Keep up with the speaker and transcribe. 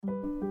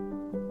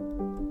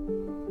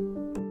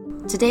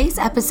Today's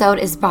episode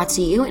is brought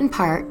to you in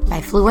part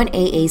by Fluent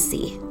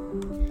AAC.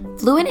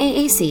 Fluent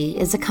AAC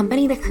is a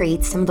company that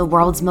creates some of the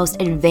world's most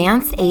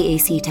advanced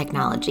AAC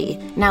technology.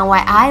 Now,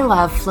 why I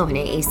love Fluent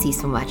AAC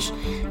so much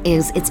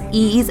is its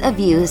ease of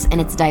use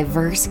and its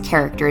diverse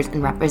characters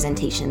and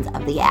representations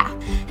of the app.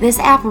 This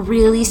app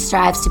really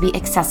strives to be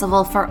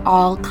accessible for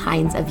all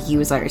kinds of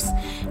users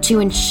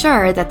to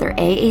ensure that their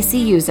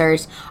AAC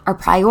users are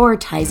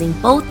prioritizing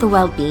both the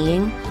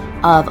well-being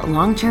of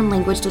long-term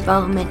language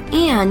development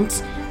and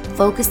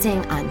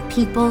focusing on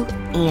people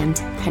and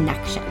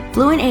connection.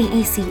 Fluent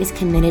AAC is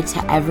committed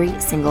to every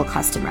single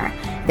customer.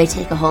 They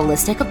take a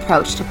holistic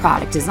approach to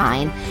product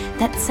design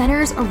that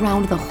centers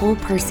around the whole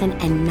person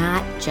and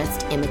not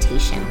just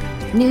imitation.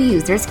 New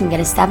users can get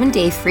a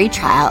 7-day free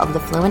trial of the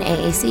Fluent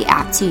AAC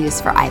app to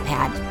use for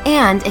iPad.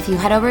 And if you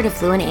head over to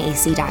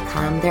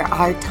fluentaac.com, there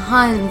are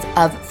tons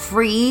of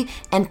free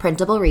and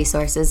printable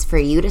resources for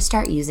you to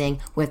start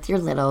using with your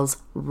littles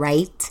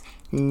right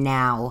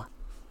now.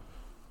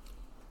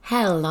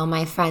 Hello,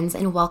 my friends,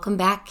 and welcome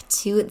back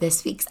to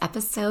this week's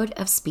episode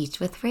of Speech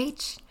with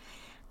Rach.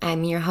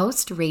 I'm your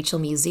host, Rachel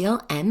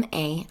Musial,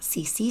 MACCCSLP.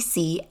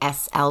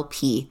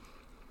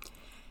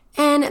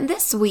 And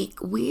this week,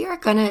 we are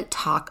going to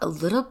talk a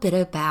little bit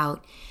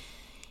about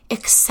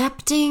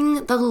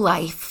accepting the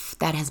life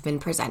that has been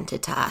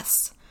presented to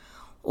us,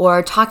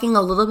 or talking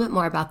a little bit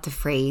more about the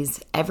phrase,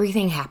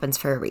 everything happens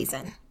for a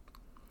reason.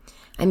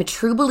 I'm a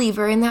true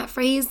believer in that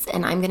phrase,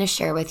 and I'm going to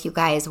share with you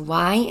guys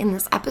why in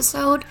this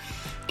episode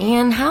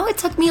and how it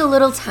took me a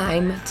little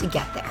time to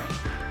get there.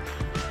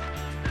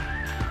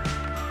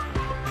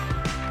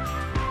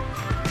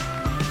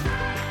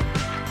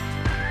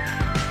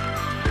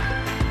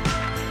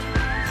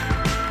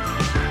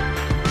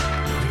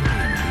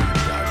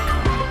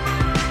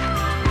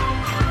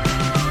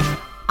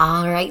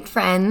 All right,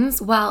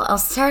 friends. Well, I'll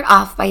start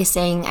off by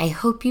saying I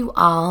hope you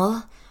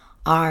all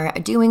are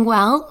doing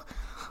well,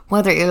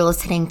 whether you're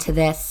listening to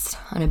this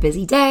on a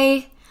busy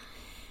day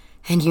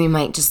and you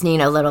might just need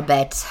a little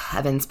bit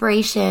of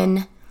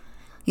inspiration,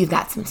 you've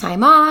got some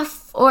time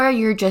off, or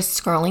you're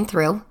just scrolling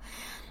through.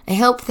 I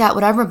hope that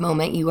whatever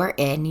moment you are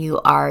in,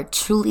 you are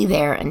truly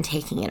there and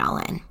taking it all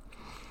in.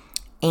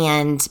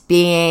 And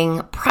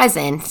being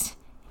present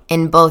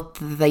in both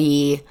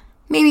the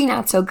maybe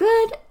not so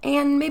good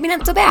and maybe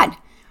not so bad.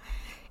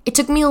 It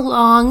took me a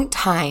long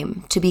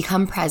time to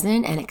become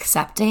present and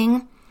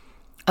accepting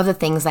of the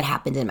things that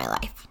happened in my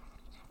life.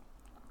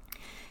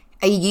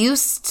 I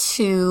used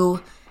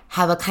to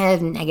have a kind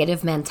of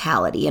negative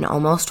mentality, an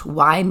almost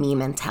why me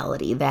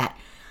mentality, that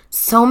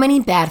so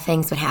many bad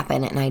things would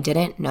happen and I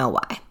didn't know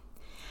why.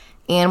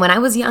 And when I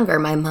was younger,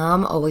 my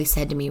mom always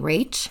said to me,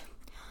 Rach,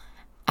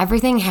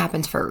 everything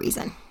happens for a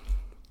reason.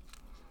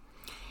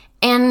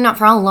 And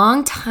for a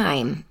long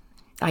time,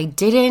 I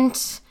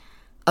didn't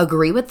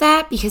agree with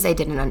that because I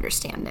didn't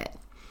understand it.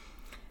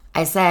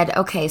 I said,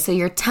 okay, so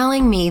you're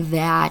telling me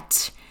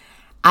that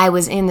I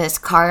was in this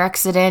car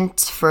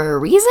accident for a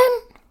reason?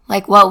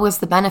 Like, what was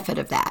the benefit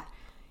of that?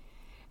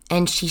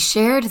 And she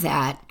shared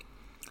that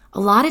a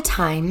lot of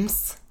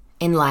times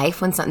in life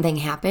when something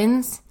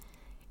happens,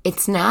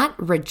 it's not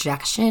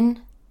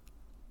rejection,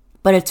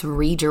 but it's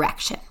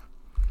redirection.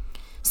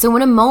 So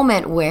in a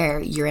moment where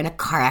you're in a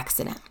car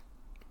accident,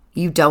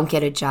 you don't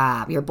get a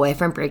job, your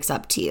boyfriend breaks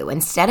up to you,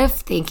 instead of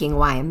thinking,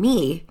 why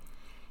me,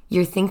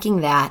 you're thinking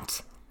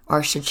that,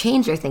 or should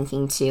change your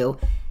thinking to,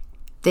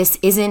 this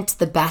isn't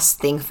the best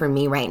thing for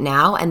me right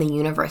now, and the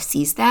universe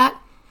sees that.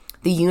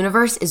 The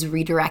universe is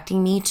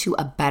redirecting me to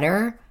a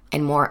better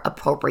and more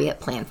appropriate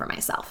plan for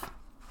myself.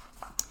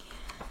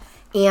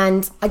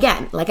 And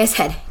again, like I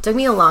said, it took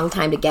me a long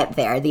time to get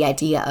there, the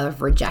idea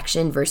of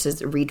rejection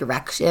versus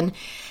redirection,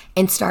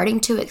 and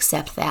starting to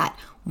accept that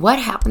what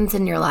happens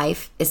in your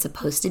life is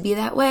supposed to be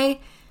that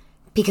way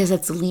because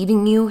it's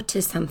leading you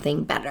to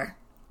something better.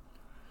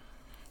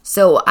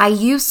 So I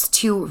used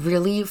to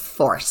really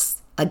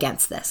force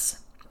against this.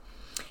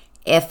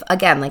 If,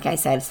 again, like I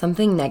said,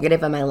 something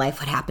negative in my life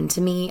would happen to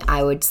me,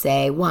 I would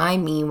say, why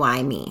me,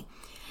 why me?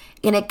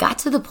 And it got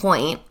to the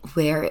point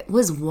where it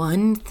was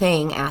one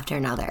thing after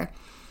another.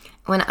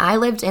 When I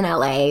lived in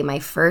LA, my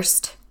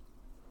first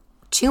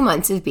 2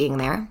 months of being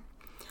there,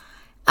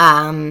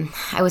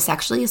 I was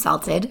sexually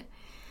assaulted.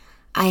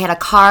 I had a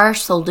car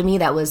sold to me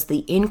that was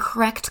the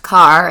incorrect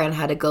car and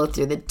had to go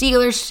through the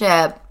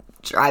dealership,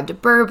 drive to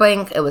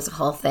Burbank. It was a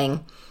whole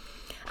thing.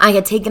 I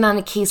had taken on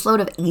a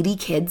caseload of 80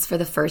 kids for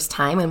the first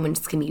time and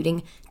was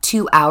commuting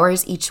 2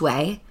 hours each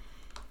way.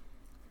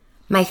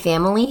 My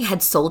family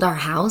had sold our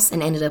house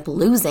and ended up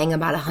losing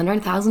about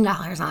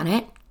 $100,000 on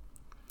it.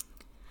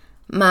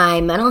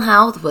 My mental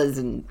health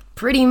was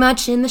pretty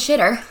much in the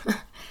shitter.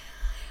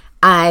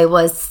 I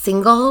was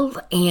single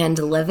and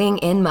living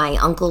in my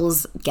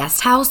uncle's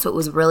guest house, so it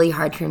was really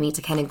hard for me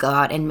to kind of go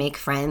out and make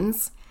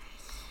friends.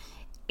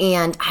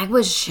 And I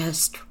was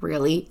just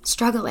really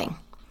struggling.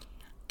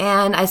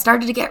 And I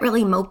started to get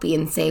really mopey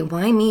and say,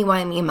 why me,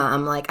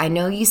 Mom? Like, I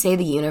know you say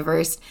the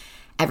universe,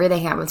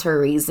 everything happens for a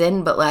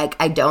reason, but like,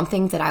 I don't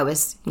think that I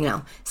was,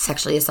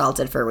 sexually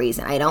assaulted for a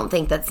reason. I don't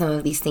think that some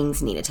of these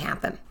things needed to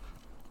happen.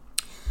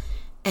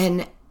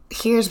 And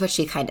here's what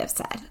she kind of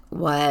said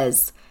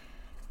was,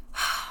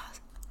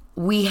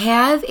 we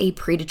have a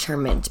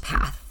predetermined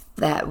path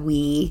that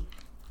we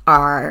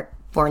are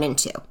born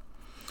into.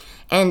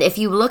 And if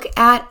you look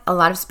at a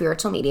lot of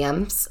spiritual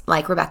mediums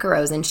like Rebecca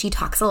Rosen, she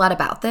talks a lot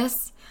about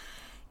this.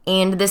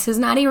 And this is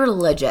not a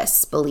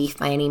religious belief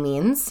by any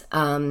means.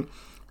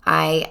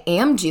 I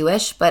am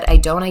Jewish, but I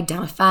don't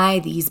identify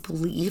these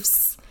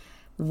beliefs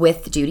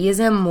with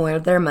Judaism. More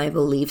they're my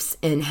beliefs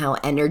in how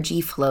energy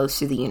flows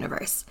through the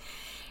universe.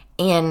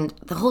 And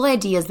the whole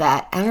idea is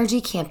that energy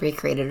can't be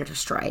created or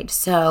destroyed.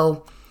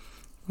 So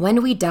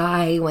when we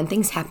die, when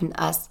things happen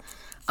to us,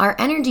 our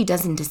energy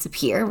doesn't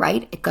disappear,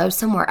 right? It goes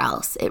somewhere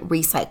else. It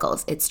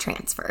recycles. It's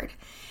transferred.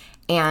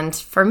 And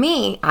for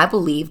me, I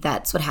believe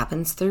that's what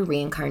happens through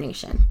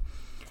reincarnation.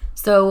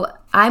 So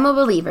I'm a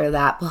believer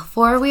that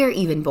before we are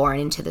even born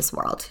into this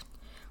world,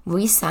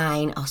 we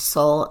sign a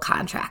soul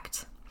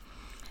contract.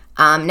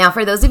 Now,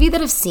 for those of you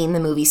that have seen the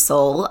movie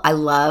Soul, I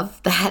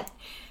love that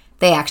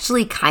they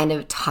actually kind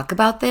of talk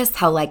about this,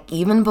 how like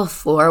even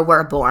before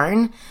we're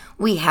born,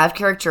 we have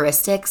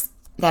characteristics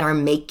that are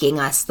making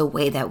us the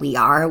way that we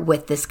are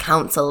with this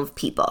council of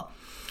people.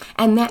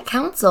 And that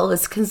council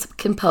is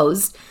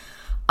composed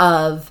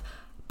of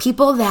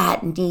people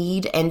that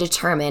need and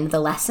determine the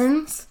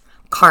lessons,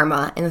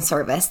 karma, and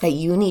service that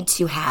you need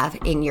to have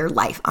in your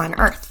life on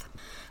earth.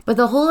 But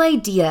the whole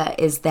idea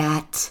is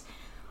that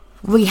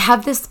we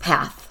have this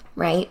path,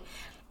 right?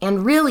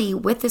 And really,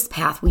 with this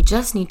path, we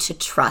just need to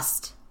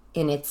trust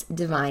in its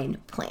divine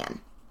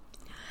plan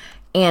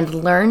and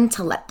learn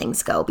to let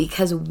things go.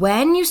 Because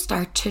when you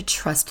start to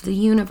trust the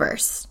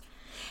universe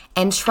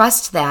and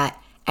trust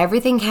that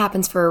everything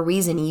happens for a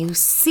reason, you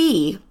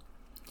see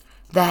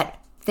that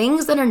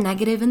things that are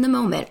negative in the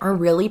moment are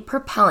really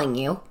propelling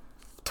you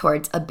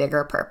towards a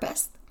bigger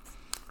purpose.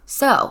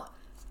 So,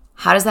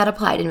 how does that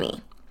apply to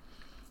me?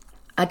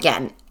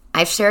 Again,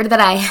 I've shared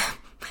that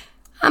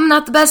I'm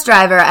not the best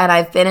driver, and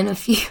I've been in a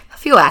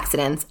few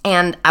accidents.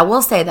 And I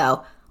will say,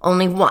 though,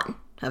 only one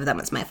of them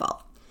was my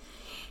fault.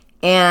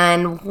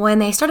 And when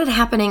they started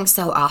happening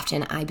so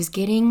often, I was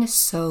getting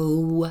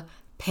so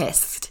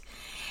pissed.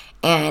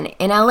 And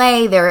in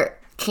LA, there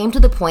came to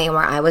the point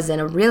where I was in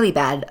a really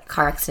bad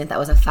car accident that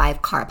was a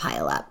 5-car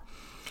pileup.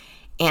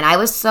 And I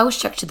was so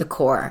shook to the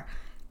core.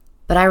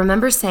 But I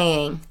remember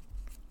saying,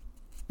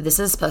 this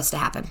is supposed to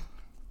happen.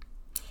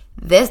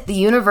 The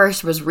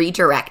universe was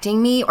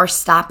redirecting me or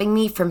stopping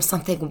me from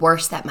something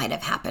worse that might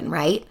have happened,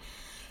 right?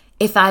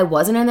 If I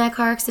wasn't in that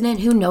car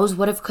accident, who knows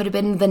what could have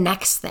been the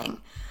next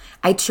thing.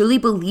 I truly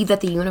believe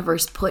that the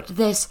universe put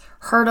this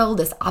hurdle,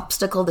 this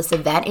obstacle, this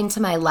event into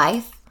my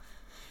life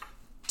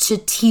to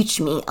teach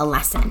me a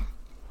lesson.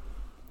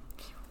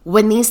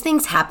 When these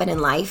things happen in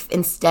life,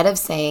 instead of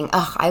saying,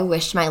 oh, I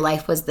wish my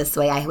life was this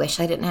way, I wish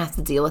I didn't have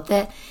to deal with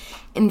it,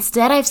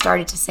 instead I've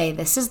started to say,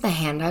 this is the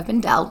hand I've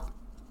been dealt.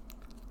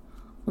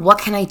 What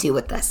can I do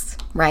with this,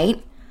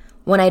 right?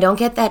 When I don't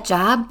get that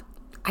job,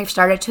 I've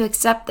started to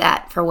accept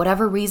that for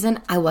whatever reason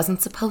I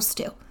wasn't supposed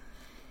to.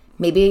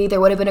 Maybe there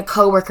would have been a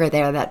coworker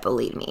there that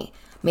bullied me.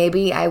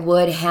 Maybe I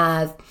would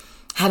have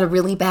had a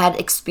really bad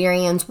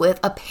experience with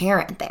a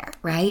parent there,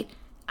 right?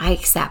 I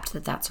accept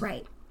that that's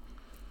right.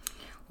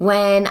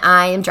 When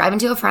I am driving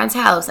to a friend's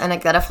house and I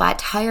got a flat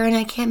tire and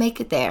I can't make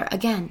it there,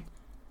 again,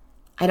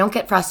 I don't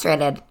get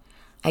frustrated.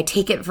 I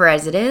take it for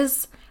as it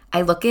is.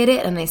 I look at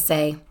it and I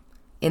say,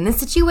 in this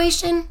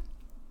situation,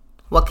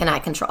 what can I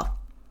control?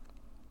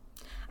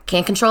 I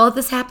can't control if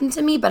this happened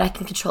to me, but I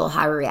can control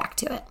how I react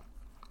to it.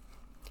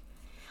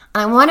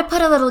 I want to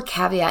put a little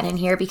caveat in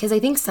here because I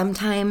think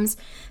sometimes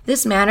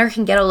this matter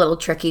can get a little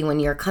tricky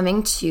when you're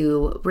coming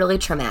to really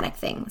traumatic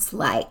things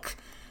like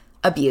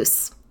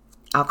abuse,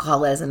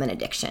 alcoholism, and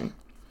addiction.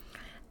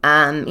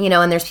 And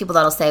there's people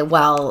that'll say,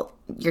 well,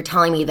 you're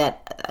telling me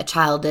that a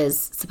child is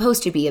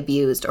supposed to be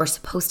abused or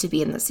supposed to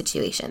be in those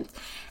situations.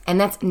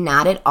 And that's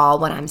not at all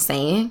what I'm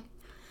saying.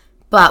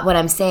 But what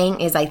I'm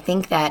saying is I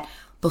think that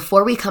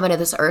before we come into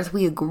this earth,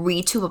 we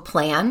agree to a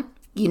plan,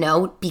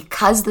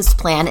 because this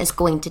plan is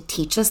going to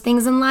teach us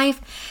things in life.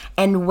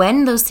 And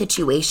when those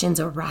situations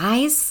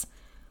arise,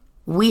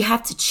 we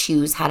have to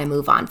choose how to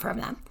move on from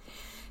them.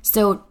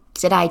 So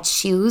did I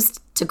choose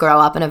to grow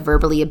up in a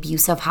verbally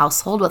abusive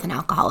household with an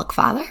alcoholic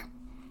father?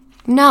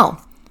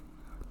 No.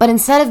 But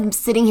instead of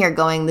sitting here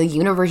going, the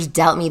universe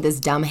dealt me this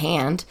dumb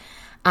hand,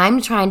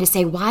 I'm trying to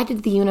say, why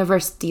did the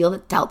universe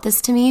dealt this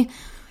to me?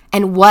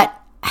 And what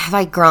have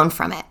I grown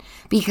from it?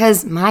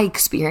 Because my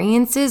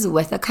experiences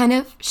with a kind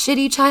of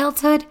shitty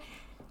childhood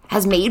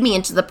has made me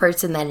into the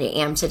person that I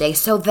am today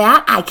so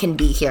that I can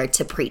be here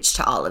to preach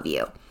to all of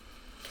you.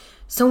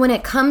 So when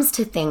it comes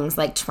to things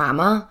like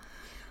trauma,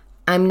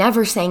 I'm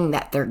never saying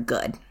that they're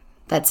good.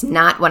 That's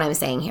not what I'm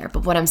saying here.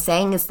 But what I'm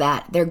saying is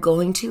that they're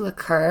going to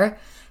occur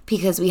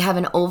because we have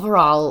an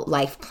overall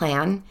life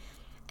plan,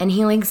 and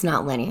healing's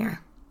not linear.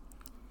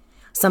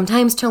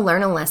 Sometimes to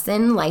learn a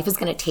lesson, life is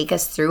going to take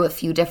us through a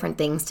few different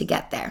things to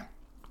get there.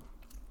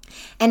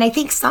 And I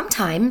think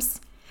sometimes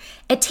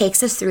it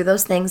takes us through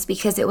those things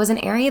because it was an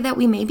area that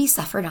we maybe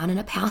suffered on in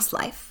a past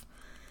life.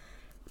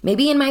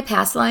 Maybe in my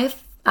past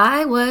life,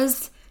 I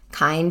was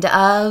kind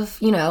of,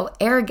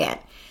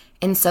 arrogant.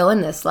 And so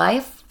in this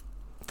life,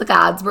 the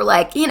gods were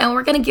like,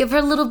 we're going to give her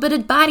a little bit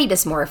of body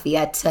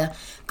dysmorphia to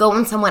go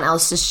in someone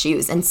else's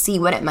shoes and see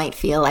what it might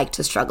feel like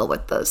to struggle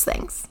with those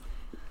things.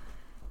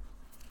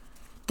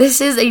 This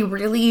is a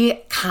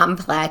really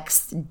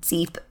complex,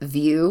 deep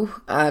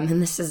view,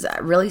 and this is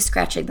really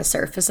scratching the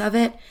surface of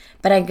it.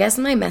 But I guess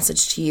my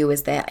message to you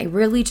is that I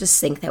really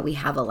just think that we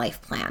have a life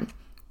plan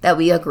that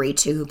we agreed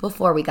to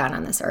before we got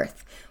on this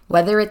earth,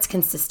 whether it's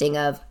consisting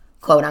of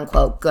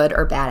quote-unquote good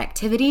or bad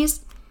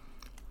activities.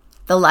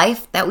 The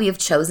life that we have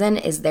chosen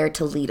is there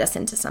to lead us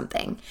into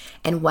something.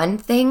 And when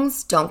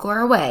things don't go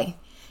our way,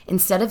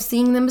 instead of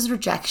seeing them as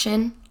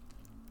rejection,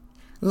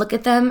 look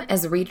at them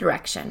as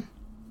redirection.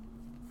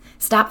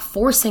 Stop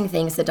forcing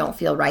things that don't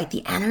feel right.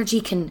 The energy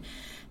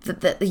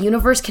the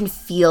universe can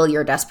feel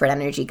your desperate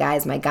energy,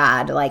 guys. My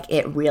God, like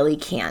it really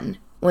can.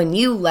 When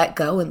you let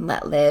go and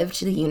let live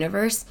to the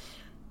universe,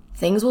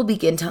 things will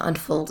begin to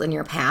unfold in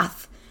your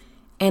path.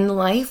 And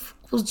life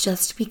will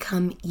just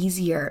become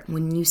easier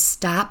when you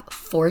stop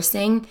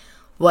forcing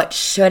what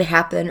should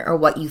happen or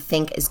what you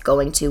think is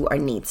going to or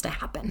needs to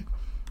happen.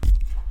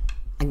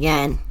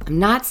 Again, I'm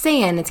not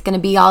saying it's going to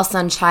be all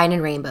sunshine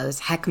and rainbows.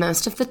 Heck,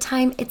 most of the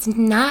time it's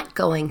not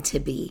going to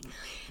be.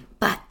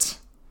 But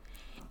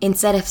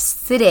instead of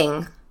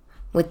sitting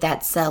with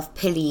that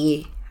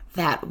self-pity,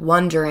 that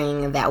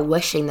wondering, that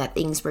wishing that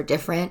things were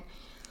different,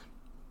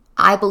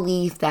 I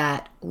believe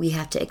that we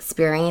have to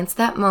experience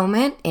that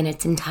moment in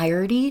its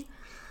entirety,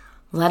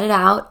 let it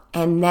out,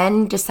 and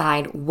then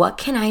decide, what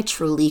can I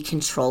truly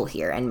control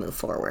here and move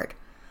forward?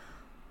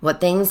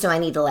 What things do I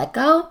need to let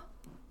go?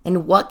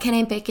 And what can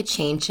I make a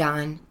change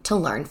on to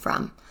learn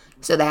from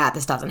so that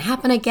this doesn't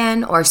happen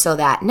again, or so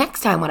that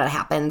next time when it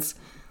happens,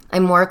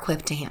 I'm more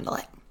equipped to handle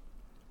it?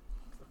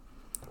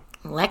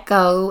 Let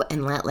go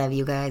and let live,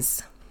 you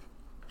guys.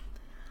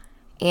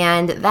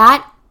 And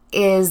that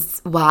is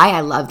why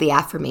I love the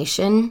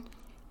affirmation,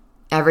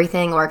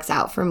 everything works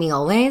out for me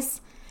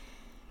always.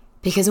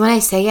 Because when I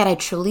say it, I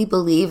truly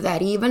believe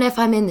that even if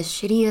I'm in the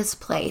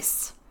shittiest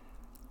place,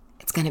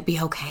 it's going to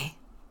be okay.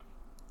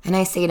 And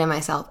I say to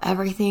myself,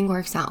 everything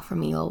works out for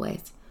me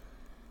always.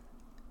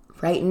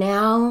 Right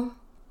now,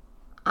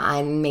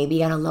 I'm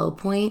maybe at a low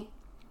point,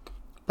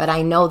 but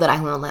I know that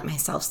I won't let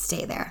myself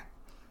stay there.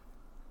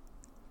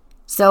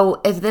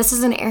 So if this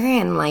is an area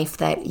in life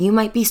that you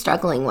might be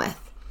struggling with,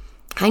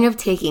 kind of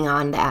taking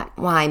on that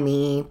why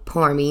me,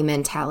 poor me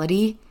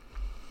mentality,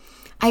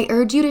 I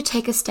urge you to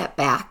take a step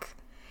back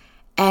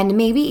and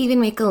maybe even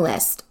make a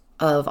list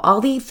of all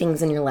the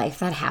things in your life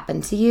that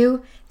happened to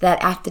you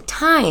that at the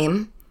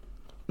time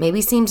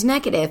maybe seemed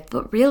negative,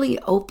 but really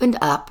opened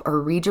up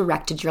or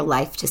redirected your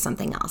life to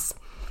something else.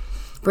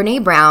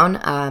 Brene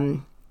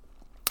Brown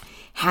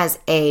has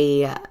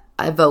a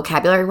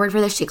vocabulary word for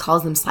this. She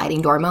calls them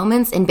sliding door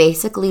moments, and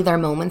basically they're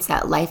moments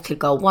that life could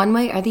go one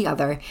way or the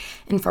other,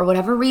 and for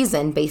whatever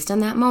reason, based on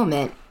that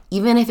moment,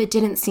 even if it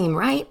didn't seem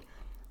right,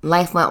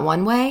 life went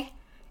one way,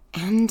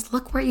 and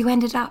look where you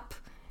ended up.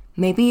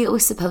 Maybe it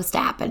was supposed to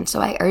happen.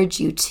 So I urge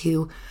you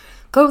to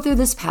go through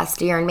this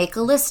past year and make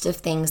a list of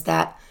things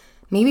that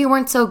maybe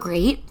weren't so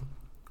great.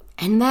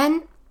 And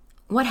then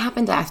what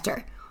happened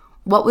after?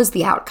 What was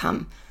the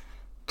outcome?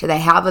 Did they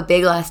have a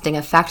big lasting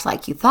effect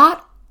like you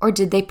thought? Or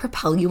did they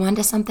propel you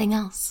onto something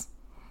else?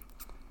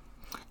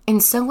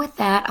 And so with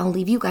that, I'll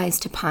leave you guys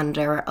to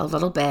ponder a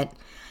little bit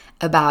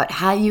about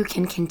how you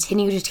can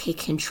continue to take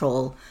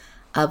control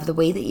of the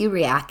way that you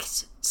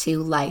react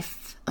to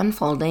life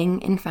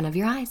unfolding in front of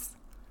your eyes.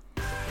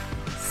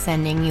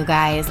 Sending you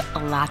guys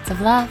lots of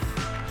love.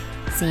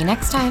 See you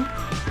next time.